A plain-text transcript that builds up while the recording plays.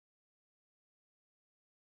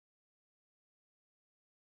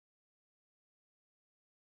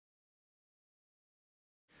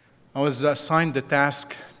I was assigned the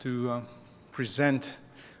task to present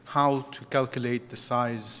how to calculate the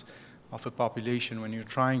size of a population when you're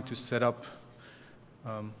trying to set up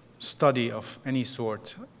study of any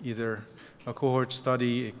sort, either a cohort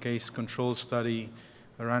study, a case control study,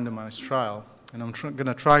 a randomized trial. And I'm going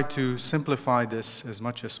to try to simplify this as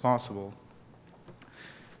much as possible.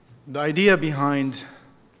 The idea behind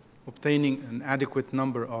obtaining an adequate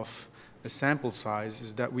number of a sample size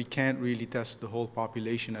is that we can't really test the whole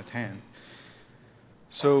population at hand.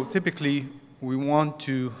 So typically, we want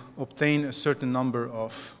to obtain a certain number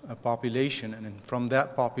of a population, and from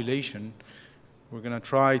that population, we're going to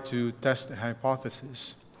try to test a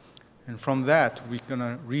hypothesis. And from that, we're going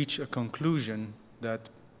to reach a conclusion that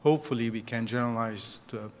hopefully we can generalize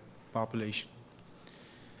to a population.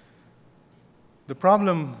 The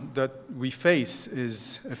problem that we face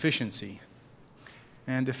is efficiency.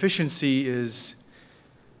 And efficiency is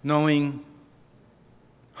knowing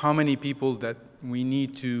how many people that we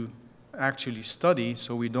need to actually study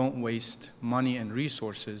so we don't waste money and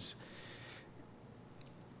resources.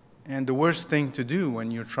 And the worst thing to do when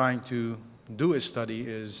you're trying to do a study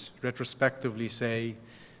is retrospectively say,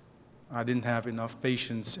 I didn't have enough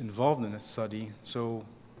patients involved in a study, so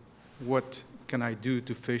what can I do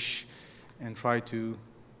to fish and try to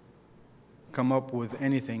come up with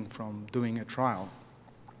anything from doing a trial?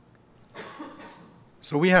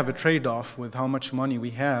 So we have a trade-off with how much money we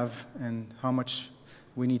have and how much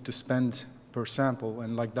we need to spend per sample.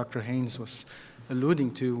 And like Dr. Haynes was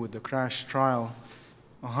alluding to with the CRASH trial,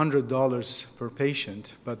 $100 per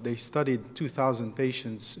patient, but they studied 2,000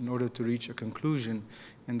 patients in order to reach a conclusion,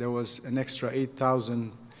 and there was an extra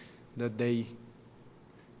 8,000 that they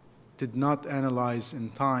did not analyze in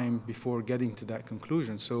time before getting to that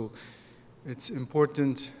conclusion. So it's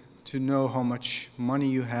important to know how much money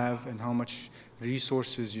you have and how much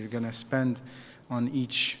resources you're going to spend on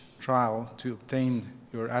each trial to obtain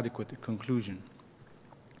your adequate conclusion.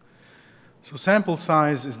 So sample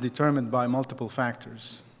size is determined by multiple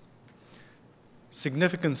factors.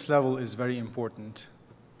 Significance level is very important.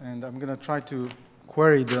 And I'm going to try to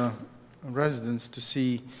query the residents to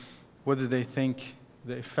see what do they think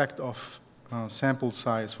the effect of sample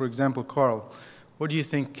size. For example, Carl, what do you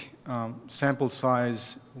think sample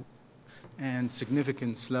size and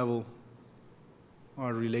significance level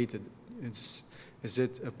are related? Is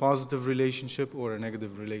it a positive relationship or a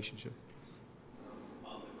negative relationship?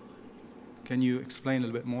 Can you explain a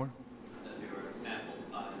little bit more?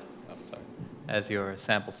 As your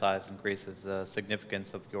sample size increases, the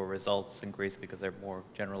significance of your results increase because they're more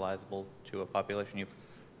generalizable to a population. You've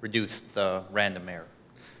reduced the random error.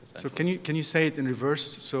 So can you say it in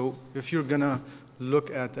reverse? So if you're going to look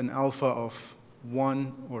at an alpha of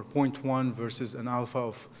 1 or 0.1 versus an alpha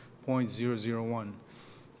of 0.001,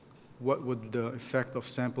 what would the effect of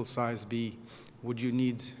sample size be? Would you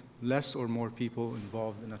need less or more people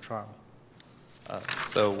involved in a trial?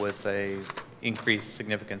 So with a increased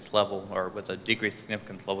significance level, or with a decreased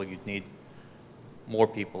significance level, you'd need more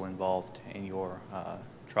people involved in your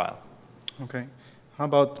trial. Okay. How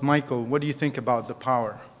about Michael? What do you think about the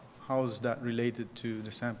power? How is that related to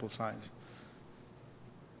the sample size?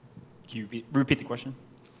 Can you repeat the question?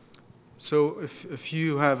 So if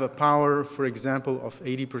you have a power, for example, of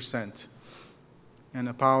 80% and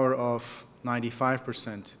a power of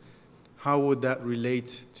 95%, how would that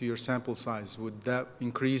relate to your sample size? Would that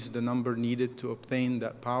increase the number needed to obtain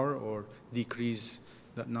that power or decrease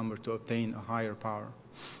that number to obtain a higher power?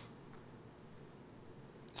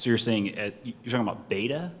 So you're saying, you're talking about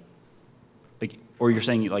beta? Like, or you're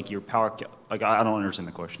saying like your power, like I don't understand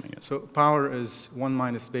the question, I guess. So power is 1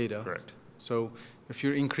 minus beta. Correct. So if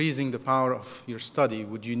you're increasing the power of your study,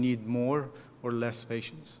 would you need more or less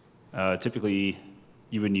patients? Typically,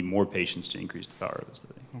 you would need more patients to increase the power of the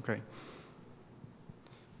study. Okay.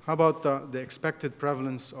 How about the expected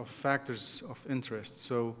prevalence of factors of interest?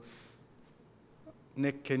 So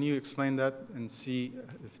Nick, can you explain that and see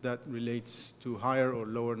if that relates to higher or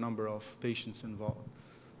lower number of patients involved?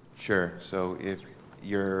 Sure. So if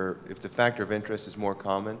the factor of interest is more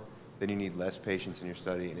common, then you need less patients in your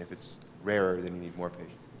study, and if it's rarer, then you need more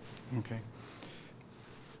patients. Okay.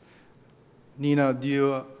 Nina,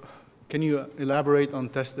 can you elaborate on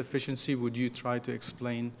test efficiency? Would you try to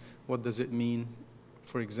explain what does it mean,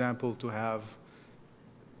 for example, to have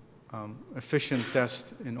efficient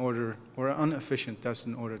test in order, or an inefficient test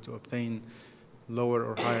in order to obtain lower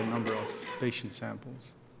or higher number of patient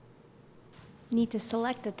samples? You need to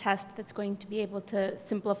select a test that's going to be able to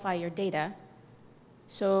simplify your data.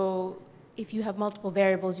 So if you have multiple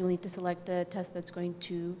variables, you'll need to select a test that's going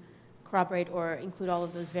to corroborate or include all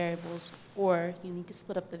of those variables, or you need to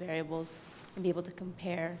split up the variables and be able to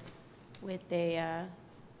compare with a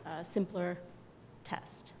simpler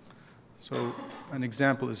test. So an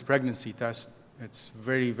example is pregnancy test. It's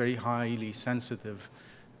very, very highly sensitive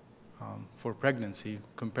for pregnancy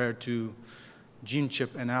compared to gene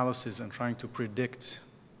chip analysis and trying to predict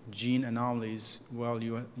gene anomalies. Well,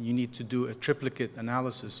 you need to do a triplicate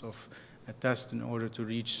analysis of a test in order to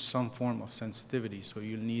reach some form of sensitivity. So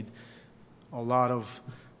you'll need a lot of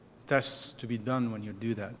tests to be done when you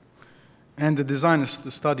do that. And the design of the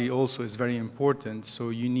study also is very important. So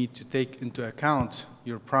you need to take into account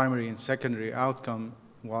your primary and secondary outcome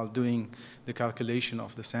while doing the calculation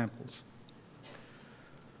of the samples.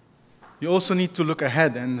 You also need to look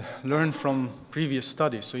ahead and learn from previous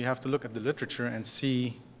studies. So you have to look at the literature and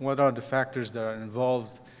see what are the factors that are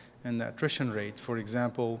involved in the attrition rate. For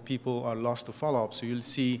example, people are lost to follow-up. So you'll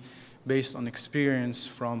see, based on experience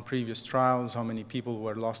from previous trials, how many people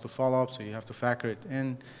were lost to follow-up. So you have to factor it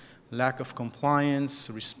in. Lack of compliance,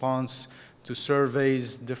 response to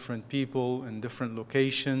surveys, different people in different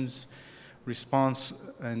locations, response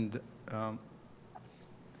and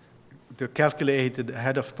the calculated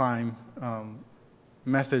ahead of time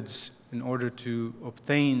methods in order to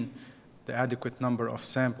obtain the adequate number of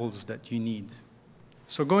samples that you need.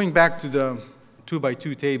 So going back to the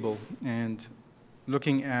 2x2 table and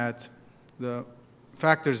looking at the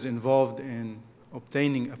factors involved in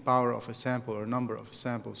obtaining a power of a sample or number of a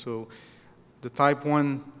sample. So the type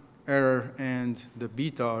 1 error and the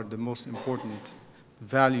beta are the most important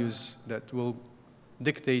values that will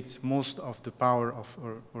dictate most of the power of,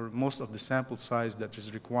 or most of the sample size that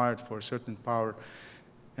is required for a certain power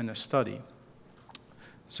in a study.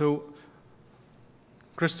 So,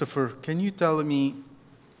 Christopher, can you tell me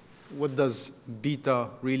what does beta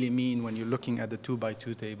really mean when you're looking at the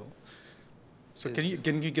 2x2 table? So can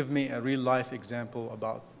you give me a real-life example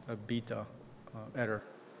about a beta error?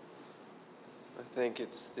 I think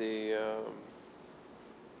it's the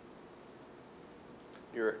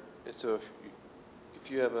so if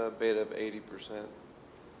you have a beta of 80%,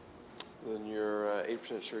 then you're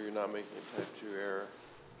 8% sure you're not making a type 2 error.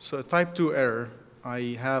 So a type 2 error,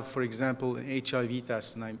 I have, for example, an HIV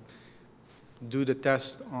test, and I do the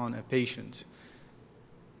test on a patient.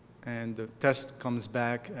 And the test comes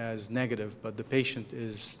back as negative, but the patient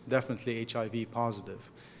is definitely HIV positive.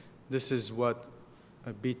 This is what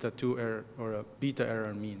a beta 2 error or a beta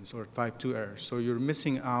error means, or type 2 error. So you're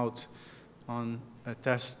missing out on a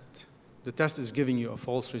test. The test is giving you a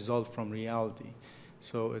false result from reality.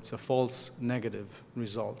 So it's a false negative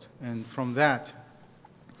result. And from that,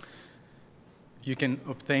 you can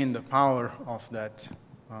obtain the power of that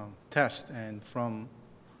test. And from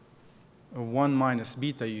a 1 minus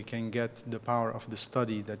beta, you can get the power of the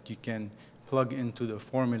study that you can plug into the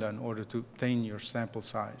formula in order to obtain your sample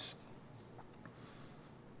size.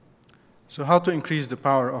 So how to increase the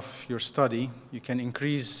power of your study? You can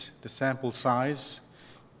increase the sample size.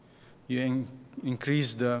 You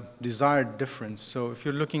increase the desired difference. So if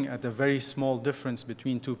you're looking at a very small difference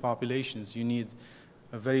between two populations, you need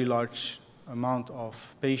a very large amount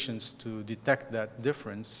of patients to detect that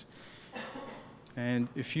difference. And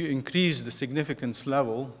if you increase the significance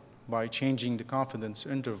level by changing the confidence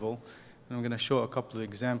interval, and I'm going to show a couple of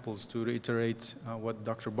examples to reiterate what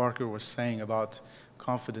Dr. Barker was saying about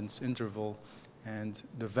confidence interval and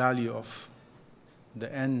the value of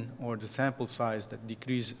the n, or the sample size that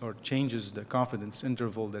decreases or changes the confidence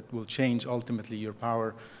interval that will change ultimately your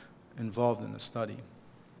power involved in a study.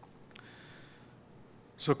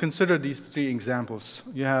 So consider these three examples.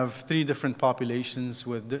 You have three different populations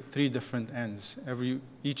with three different n's.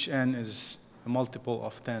 Each n is a multiple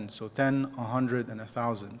of 10, so 10, 100, and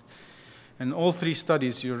 1,000. In all three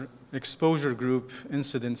studies, your exposure group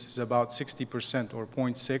incidence is about 60% or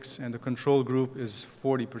 0.6, and the control group is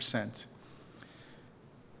 40%.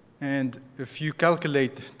 And if you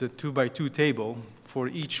calculate the 2x2 table, for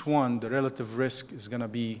each one, the relative risk is going to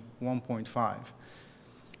be 1.5.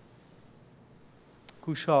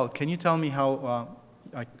 Kushal, can you tell me how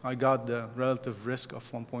I got the relative risk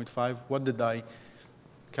of 1.5? What did I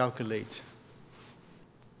calculate?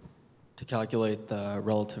 To calculate the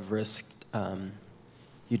relative risk,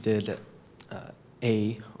 you did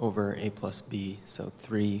A over A plus B, so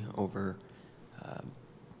 3 over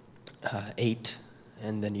 8,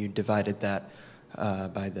 and then you divided that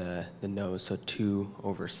by the nose, so 2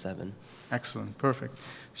 over 7. Excellent, perfect.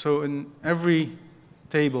 So in every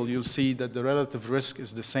table, you'll see that the relative risk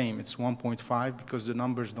is the same. It's 1.5 because the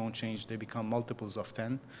numbers don't change. They become multiples of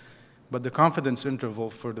 10. But the confidence interval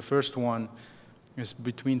for the first one is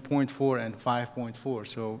between 0.4 and 5.4,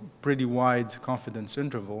 so pretty wide confidence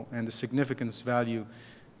interval, and the significance value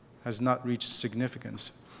has not reached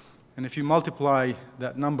significance. And if you multiply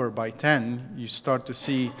that number by 10, you start to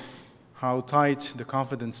see how tight the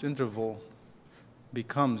confidence interval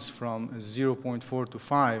becomes from 0.4 to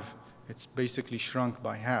 5. It's basically shrunk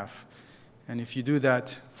by half. And if you do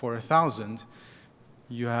that for 1,000,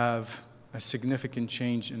 you have a significant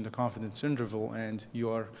change in the confidence interval, and you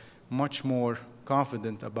are much more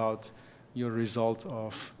confident about your result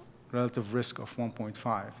of relative risk of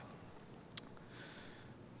 1.5.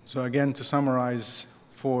 So again, to summarize,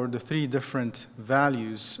 for the 3 different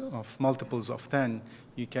values of multiples of 10,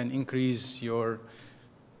 you can increase your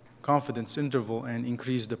confidence interval and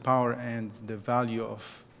increase the power and the value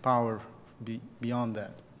of power beyond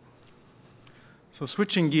that. So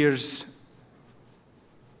switching gears,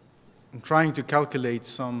 I'm trying to calculate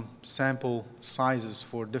some sample sizes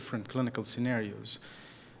for different clinical scenarios.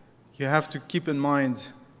 You have to keep in mind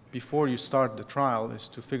before you start the trial is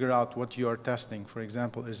to figure out what you are testing. For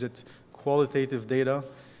example, is it qualitative data?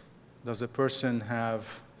 Does a person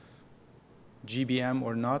have GBM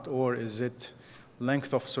or not? Or is it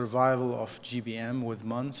length of survival of GBM with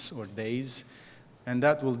months or days? And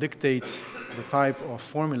that will dictate the type of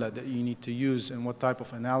formula that you need to use and what type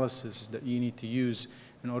of analysis that you need to use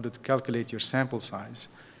in order to calculate your sample size.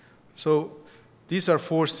 So these are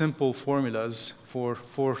 4 simple formulas for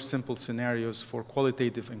 4 simple scenarios for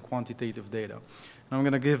qualitative and quantitative data. And I'm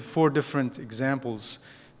going to give 4 different examples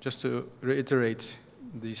just to reiterate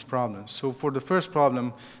these problems. So for the first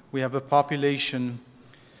problem, we have a population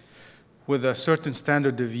with a certain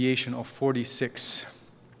standard deviation of 46.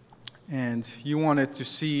 And you wanted to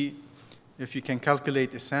see if you can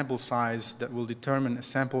calculate a sample size that will determine a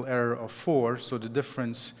sample error of 4. So the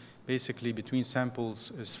difference basically between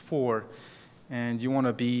samples is 4. And you want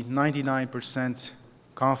to be 99%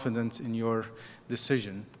 confident in your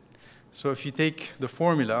decision. So if you take the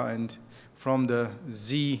formula and from the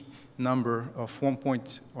Z number of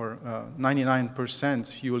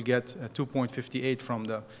 99%, you will get a 2.58 from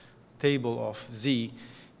the table of Z,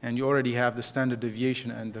 and you already have the standard deviation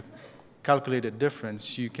and the calculated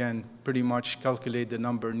difference. You can pretty much calculate the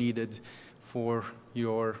number needed for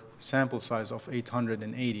your sample size of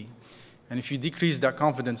 880. And if you decrease that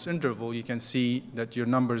confidence interval, you can see that your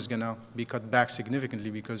number is going to be cut back significantly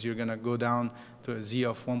because you're going to go down to a Z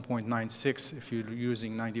of 1.96 if you're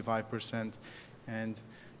using 95%. And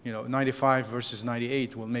 95 versus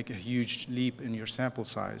 98 will make a huge leap in your sample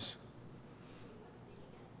size.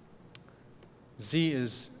 Z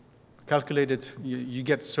is calculated, you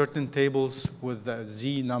get certain tables with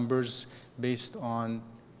Z numbers based on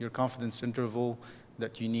your confidence interval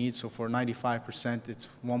that you need. So for 95%, it's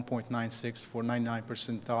 1.96. For 99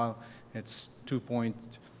 percentile, it's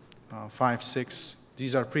 2.56.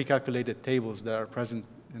 These are pre-calculated tables that are present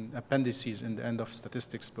in appendices in the end of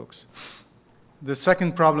statistics books. The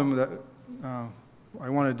second problem that I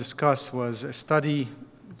want to discuss was a study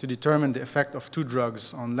to determine the effect of 2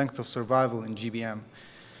 drugs on length of survival in GBM.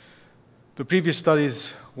 The previous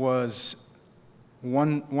studies was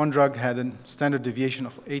one drug had a standard deviation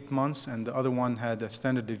of 8 months and the other one had a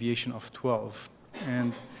standard deviation of 12.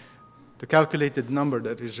 And the calculated number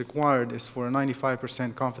that is required is for a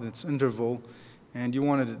 95% confidence interval, and you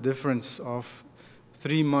wanted a difference of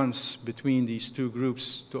 3 months between these 2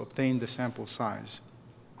 groups to obtain the sample size.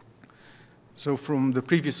 So from the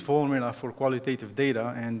previous formula for qualitative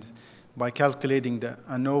data and by calculating the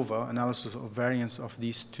ANOVA, analysis of variance of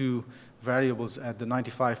these 2 variables at the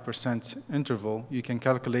 95% interval, you can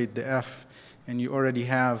calculate the F, and you already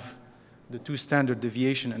have the 2 standard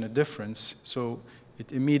deviation and a difference, so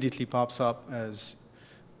it immediately pops up as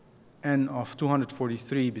N of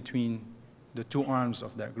 243 between the 2 arms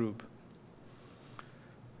of that group.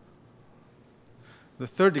 The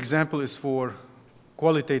third example is for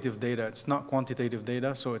qualitative data. It's not quantitative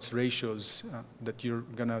data, so it's ratios that you're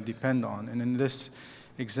going to depend on. And in this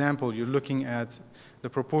example, you're looking at the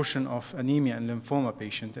proportion of anemia in lymphoma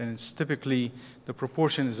patient, and it's typically, the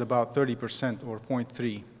proportion is about 30% or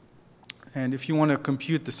 0.3. And if you want to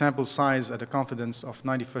compute the sample size at a confidence of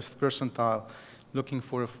 95th percentile, looking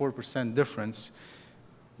for a 4% difference,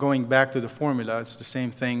 going back to the formula, it's the same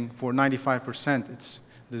thing. For 95%,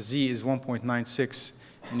 the Z is 1.96,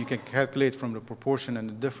 and you can calculate from the proportion and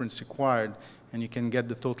the difference required, and you can get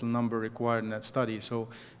the total number required in that study. So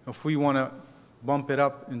if we want to bump it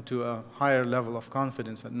up into a higher level of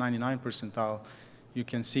confidence at 99 percentile, you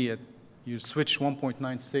can see it. You switch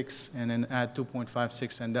 1.96 and then add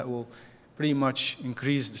 2.56, and that will pretty much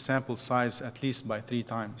increase the sample size at least by 3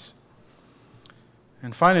 times.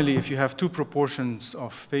 And finally, if you have 2 proportions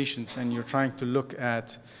of patients and you're trying to look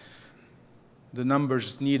at the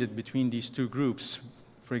numbers needed between these 2 groups,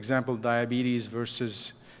 for example, diabetes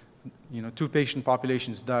versus two patient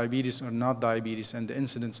populations, diabetes or not diabetes, and the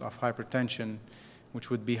incidence of hypertension, which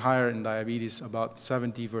would be higher in diabetes, about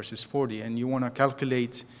 70 versus 40. And you want to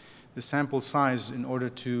calculate the sample size in order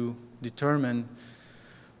to determine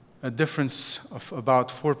a difference of about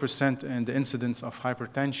 4% in the incidence of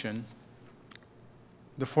hypertension.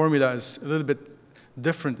 The formula is a little bit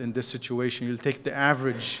different in this situation. You'll take the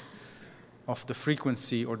average of the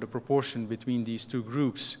frequency or the proportion between these two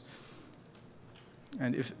groups.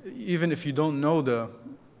 And even if you don't know the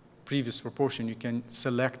previous proportion, you can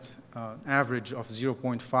select an average of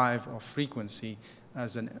 0.5 of frequency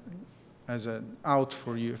as an out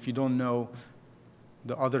for you if you don't know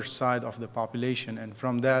the other side of the population. And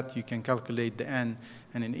from that, you can calculate the N.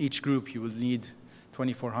 And in each group, you will need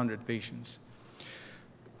 2,400 patients.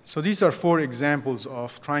 So these are 4 examples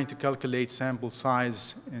of trying to calculate sample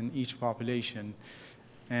size in each population.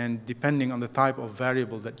 And depending on the type of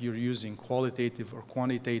variable that you're using, qualitative or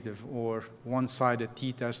quantitative, or one-sided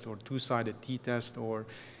t-test or two-sided t-test, or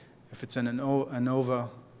if it's an ANOVA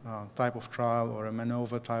type of trial or a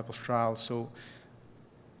MANOVA type of trial. So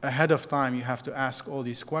ahead of time, you have to ask all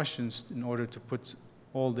these questions in order to put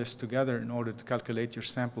all this together in order to calculate your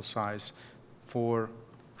sample size for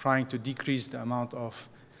trying to decrease the amount of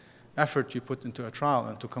effort you put into a trial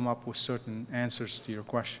and to come up with certain answers to your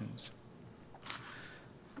questions.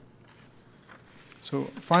 So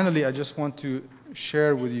finally, I just want to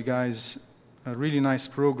share with you guys a really nice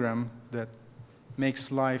program that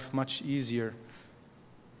makes life much easier.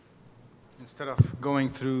 Instead of going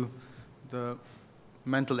through the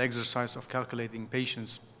mental exercise of calculating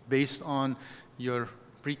patients based on your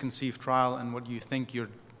preconceived trial and what you think you're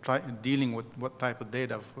dealing with, what type of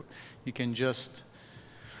data, you can just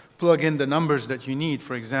plug in the numbers that you need.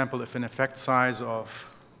 For example, if an effect size of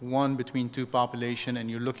 1 between 2 population and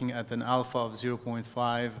you're looking at an alpha of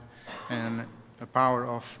 0.5 and a power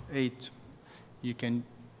of 8, you can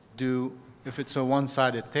do, if it's a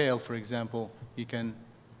one-sided tail, for example, you can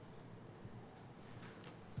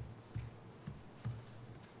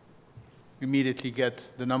immediately get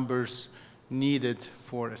the numbers needed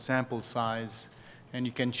for a sample size, and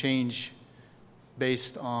you can change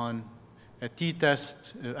based on a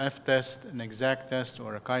t-test, an f-test, an exact test,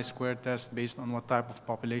 or a chi-square test based on what type of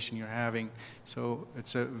population you're having. So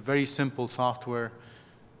it's a very simple software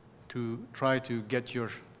to try to get your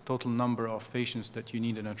total number of patients that you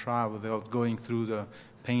need in a trial without going through the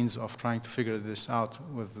pains of trying to figure this out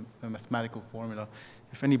with a mathematical formula.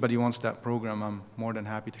 If anybody wants that program, I'm more than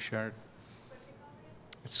happy to share it.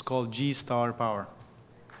 It's called G-Star Power.